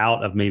 a way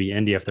out of maybe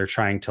India if they're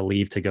trying to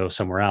leave to go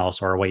somewhere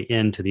else, or a way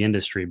into the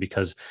industry,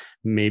 because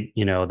maybe,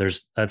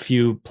 there's a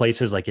few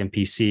places like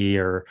MPC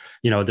or,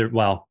 now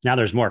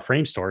there's more.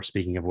 Framestore,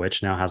 speaking of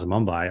which, now has a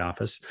Mumbai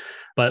office,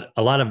 but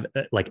a lot of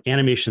like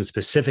animation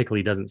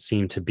specifically doesn't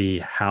seem to be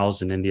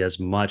housed in India as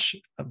much,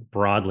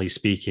 broadly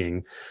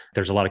speaking.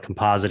 There's a lot of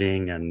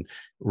compositing and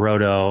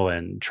roto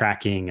and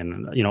tracking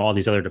and, all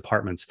these other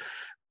departments.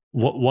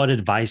 What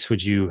advice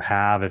would you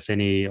have, if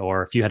any,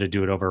 or if you had to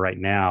do it over right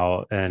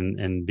now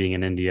and being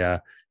in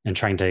India and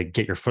trying to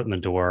get your foot in the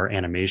door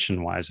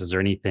animation wise? Is there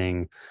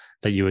anything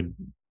that you would,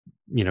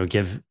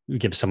 give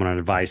someone an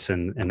advice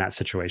in that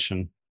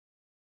situation?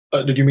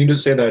 Did you mean to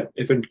say that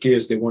if in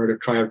case they wanted to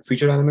try out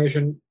feature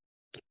animation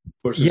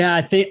versus? Yeah,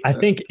 I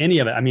think any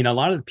of it. I mean, a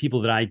lot of the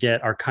people that I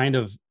get are kind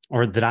of,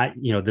 or that I,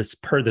 this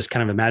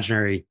kind of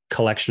imaginary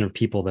collection of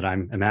people that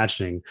I'm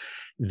imagining,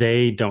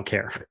 they don't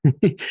care.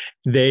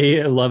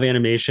 They love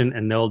animation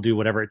and they'll do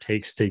whatever it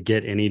takes to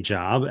get any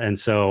job. And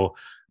so,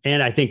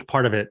 and I think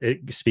part of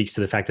it speaks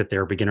to the fact that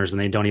they're beginners and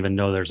they don't even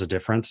know there's a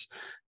difference.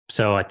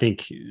 So I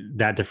think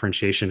that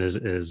differentiation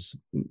is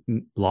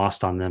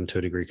lost on them to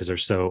a degree because they're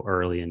so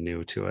early and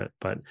new to it.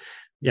 But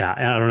yeah,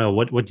 I don't know.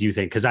 What do you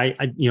think? Because I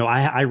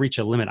reach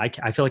a limit.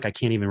 I feel like I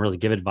can't even really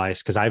give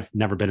advice because I've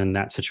never been in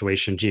that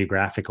situation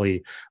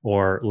geographically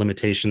or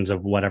limitations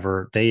of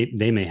whatever they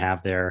may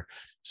have there.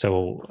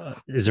 So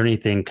is there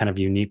anything kind of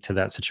unique to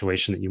that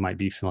situation that you might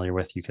be familiar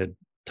with you could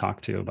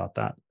talk to about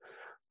that?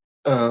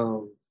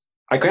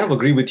 I kind of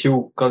agree with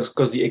you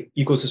because the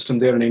ecosystem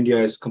there in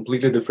India is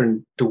completely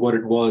different to what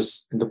it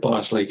was in the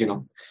past. Like,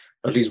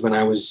 at least when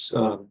I was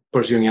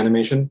pursuing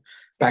animation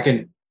back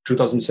in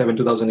 2007,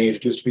 2008,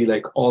 it used to be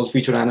like all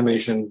feature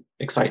animation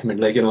excitement.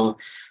 Like,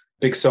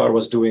 Pixar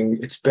was doing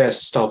its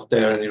best stuff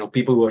there. And,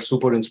 people were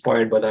super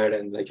inspired by that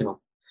and like,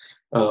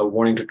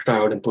 wanting to try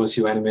out and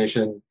pursue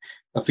animation,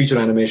 feature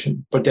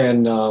animation. But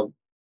then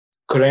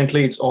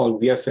currently it's all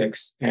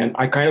VFX. And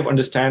I kind of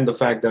understand the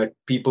fact that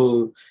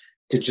people,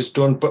 they just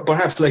don't,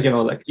 perhaps like,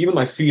 like even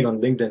my feed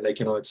on LinkedIn, like,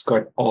 it's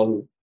got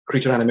all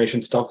creature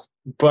animation stuff.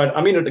 But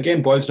I mean, it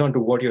again boils down to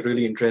what you're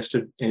really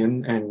interested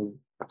in and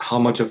how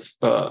much of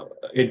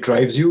it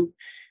drives you.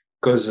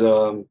 Because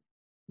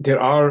there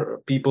are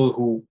people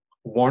who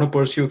want to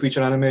pursue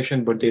feature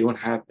animation, but they don't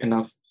have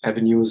enough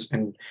avenues.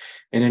 And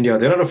in India,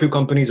 there are a few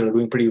companies that are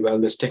doing pretty well.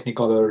 There's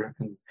Technicolor,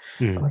 and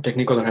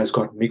Technicolor has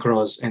got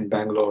Micros in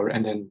Bangalore.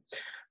 And then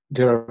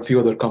there are a few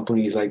other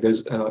companies, like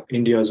there's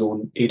India's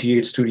own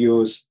 88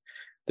 Studios.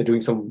 They're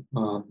doing some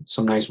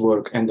nice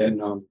work. And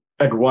then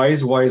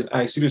advice-wise,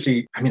 I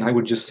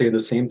would just say the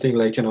same thing,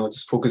 like,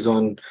 just focus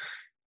on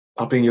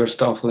upping your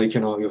stuff, like,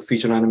 your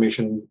feature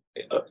animation,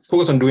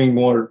 focus on doing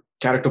more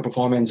character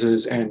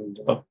performances and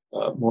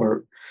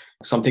more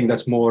something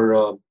that's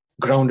more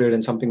grounded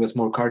and something that's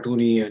more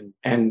cartoony.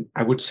 And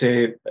I would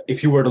say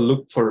if you were to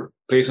look for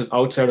places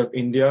outside of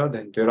India,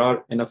 then there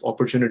are enough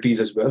opportunities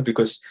as well,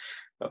 because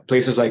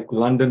places like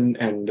London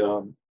and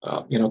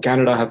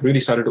Canada have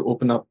really started to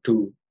open up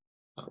to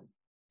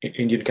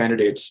Indian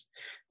candidates.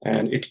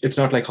 And it's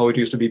not like how it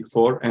used to be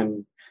before.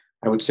 And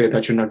I would say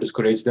that should not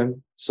discourage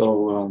them.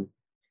 So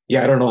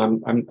I don't know.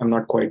 I'm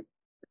not quite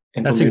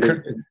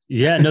informative.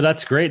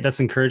 That's great. That's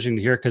encouraging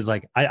to hear, because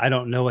like I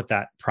don't know what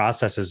that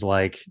process is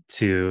like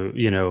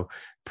to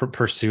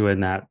pursue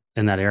in that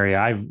area.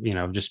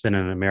 I've just been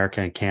in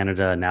America and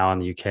Canada, now in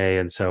the UK,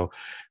 and so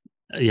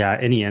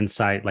any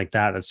insight like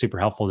that's super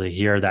helpful to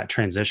hear. That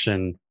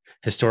transition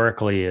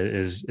historically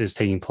is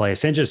taking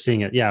place, and just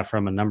seeing it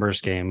from a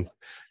numbers game.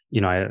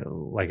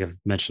 I've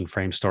mentioned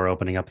Framestore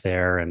opening up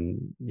there,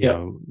 and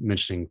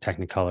mentioning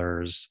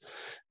Technicolors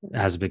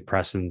has a big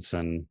presence,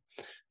 and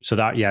so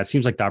that it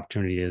seems like the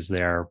opportunity is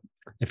there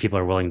if people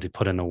are willing to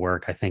put in the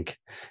work. I think,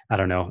 I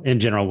don't know,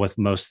 in general with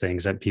most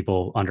things, that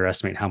people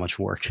underestimate how much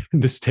work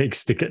this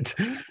takes to get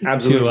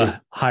to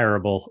a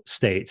hireable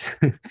state.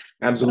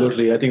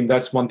 Absolutely. I think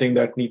that's one thing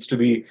that needs to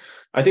be,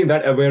 I think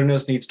that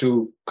awareness needs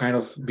to kind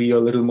of be a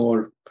little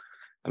more,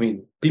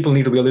 people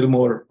need to be a little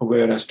more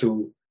aware as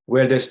to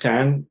where they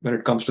stand when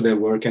it comes to their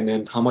work, and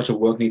then how much of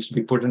work needs to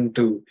be put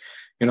into,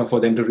 for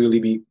them to really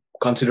be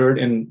considered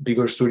in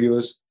bigger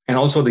studios, and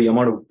also the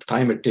amount of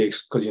time it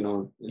takes, because,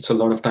 it's a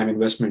lot of time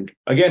investment.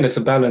 Again, it's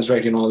a balance,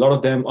 right? A lot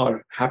of them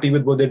are happy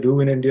with what they do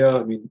in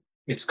India.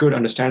 It's good,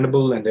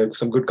 understandable, and there are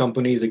some good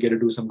companies that get to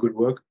do some good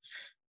work,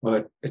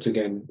 but it's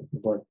again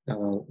about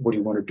what do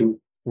you want to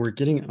do. We're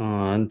getting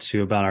on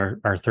to about our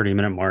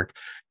 30-minute mark.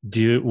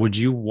 Do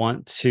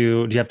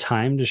you have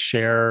time to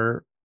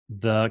share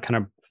the kind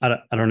of,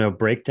 I don't know,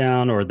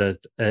 breakdown, or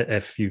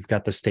if you've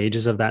got the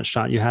stages of that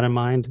shot you had in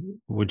mind?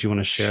 Would you want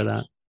to share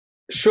that?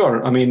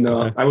 Sure.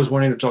 Okay. I was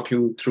wanting to talk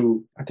you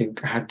through, I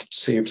think I had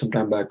saved some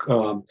time back,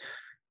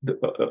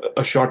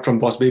 a shot from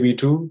Boss Baby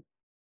 2.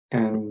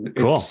 And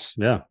cool.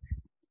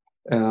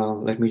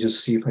 Let me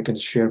just see if I can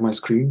share my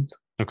screen.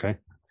 Okay.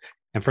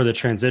 And for the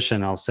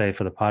transition, I'll say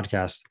for the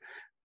podcast.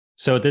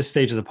 So at this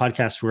stage of the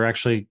podcast, we're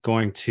actually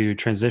going to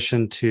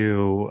transition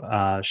to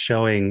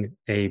showing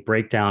a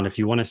breakdown. If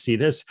you want to see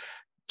this,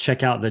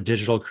 check out the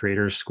Digital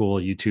Creators School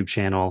YouTube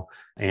channel,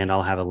 and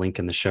I'll have a link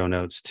in the show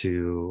notes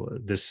to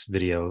this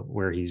video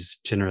where he's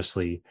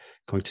generously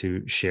going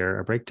to share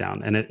a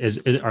breakdown. And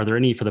are there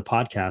any, for the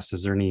podcast,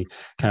 is there any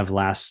kind of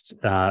last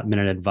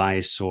minute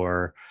advice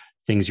or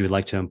things you would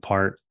like to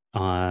impart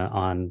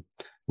on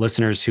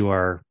listeners who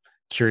are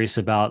curious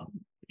about,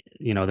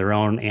 their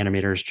own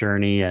animator's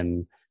journey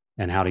and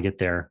how to get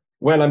there?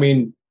 Well, I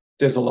mean,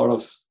 there's a lot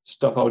of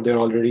stuff out there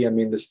already. I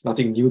mean, there's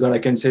nothing new that I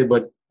can say,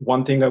 but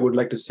one thing I would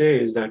like to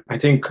say is that I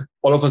think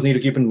all of us need to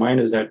keep in mind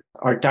is that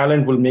our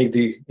talent will make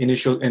the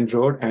initial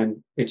inroad,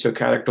 and it's your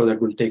character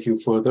that will take you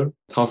further.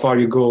 How far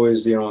you go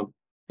is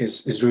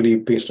really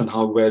based on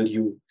how well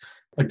you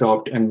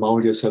adopt and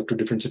mold yourself to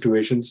different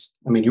situations.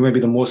 I mean, you may be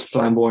the most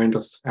flamboyant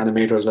of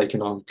animators,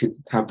 could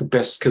have the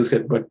best skill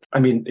set, but I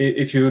mean,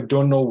 if you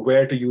don't know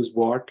where to use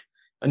what,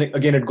 and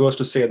again, it goes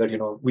to say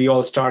that, we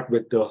all start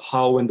with the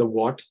how and the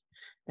what,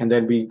 and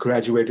then we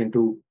graduate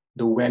into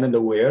the when and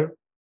the where,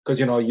 because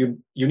you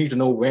need to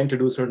know when to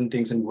do certain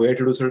things and where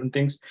to do certain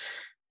things.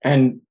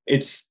 And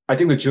I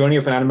think the journey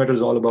of an animator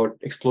is all about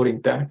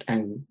exploring that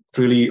and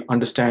really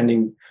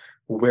understanding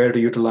where to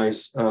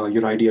utilize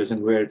your ideas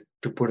and where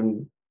to put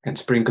in and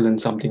sprinkle in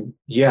something.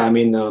 Yeah, I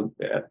mean,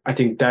 I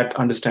think that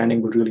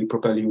understanding will really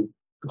propel you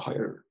to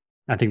higher.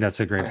 I think that's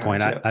a great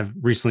point. Yeah. I've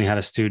recently had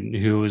a student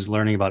who was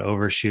learning about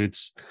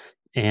overshoots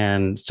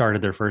and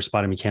started their first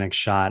body mechanics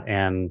shot,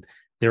 and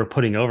they were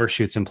putting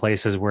overshoots in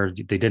places where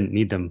they didn't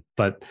need them,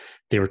 but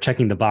they were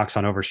checking the box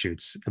on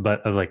overshoots.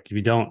 But I was like,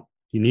 you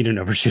need an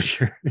overshoot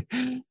here.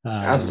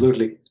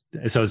 Absolutely.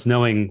 So it's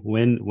knowing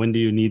when do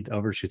you need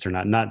overshoots or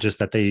not just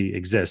that they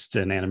exist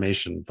in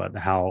animation, but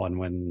how and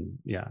when.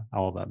 Yeah,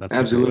 all of that. That's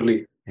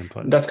absolutely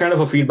input. That's kind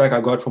of a feedback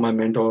I got from my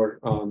mentor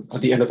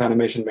at the end of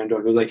animation mentor.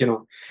 It was like,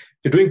 you're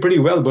doing pretty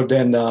well, but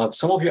then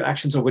some of your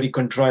actions are very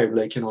contrived.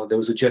 Like, there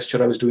was a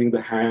gesture I was doing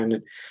the hand,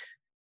 and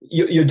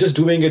you're just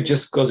doing it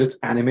just because it's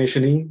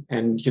animation-y,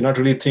 and you're not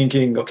really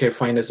thinking, okay,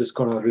 fine, is this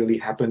going to really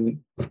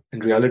happen in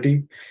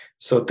reality?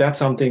 So that's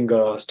something,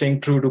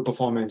 staying true to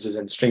performances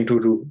and staying true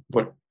to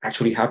what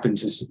actually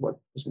happens is what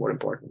is more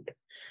important.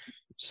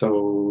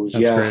 So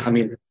that's great. I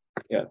mean,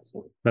 yeah.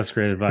 That's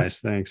great advice.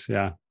 Thanks.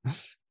 Yeah.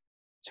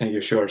 Thank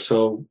you. Sure.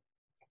 So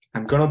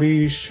I'm going to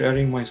be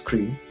sharing my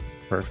screen.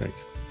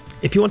 Perfect.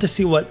 If you want to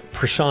see what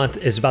Prashant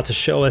is about to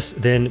show us,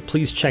 then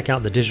please check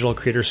out the Digital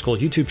Creator School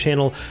YouTube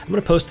channel. I'm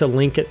going to post a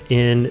link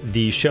in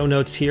the show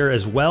notes here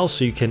as well,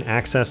 so you can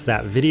access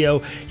that video.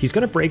 He's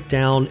going to break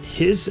down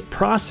his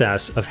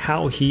process of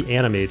how he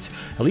animates,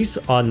 at least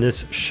on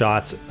this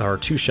shot or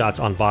two shots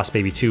on Boss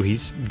Baby 2.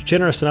 He's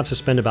generous enough to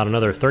spend about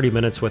another 30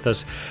 minutes with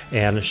us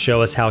and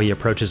show us how he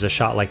approaches a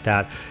shot like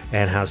that,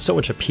 and has so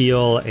much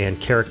appeal and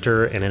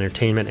character and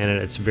entertainment in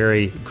it. It's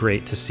very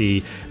great to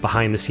see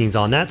behind the scenes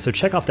on that. So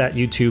check out that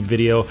YouTube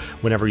video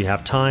whenever you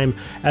have time.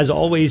 As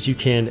always, you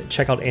can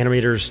check out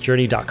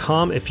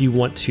animatorsjourney.com if you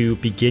want to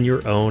begin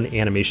your own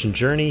animation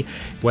journey,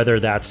 whether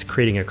that's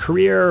creating a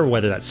career,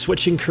 whether that's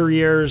switching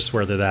careers,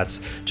 whether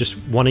that's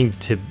just wanting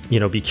to,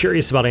 be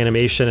curious about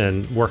animation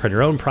and work on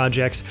your own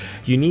projects.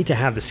 You need to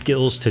have the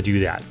skills to do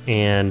that.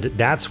 And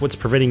that's what's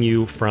preventing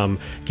you from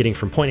getting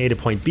from point A to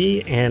point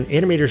B. And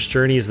Animator's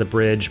Journey is the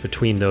bridge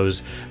between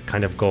those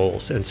kind of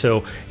goals. And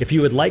so if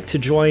you would like to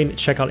join,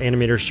 check out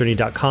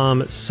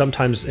animatorsjourney.com.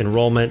 Sometimes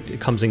enrollment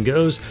comes and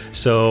goes.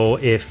 So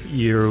if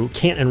you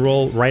can't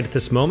enroll right at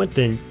this moment,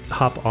 then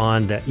hop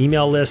on the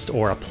email list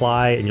or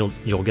apply, and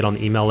you'll get on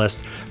the email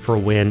list for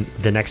when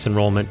the next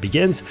enrollment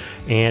begins.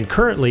 And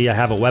currently I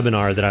have a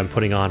webinar that I'm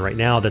putting on right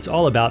now that's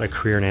all about a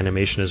career in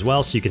animation as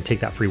well. So you can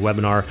take that free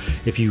webinar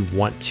if you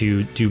want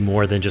to do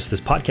more than just this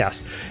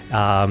podcast.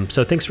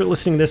 So thanks for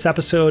listening to this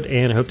episode,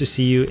 and I hope to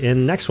see you in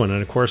the next one.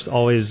 And of course,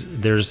 always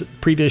there's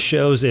previous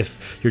shows.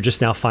 If you're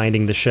just now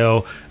finding the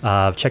show,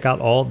 check out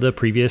all the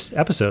previous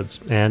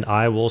episodes, and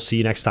I will see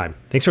you next time.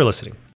 Thanks for listening.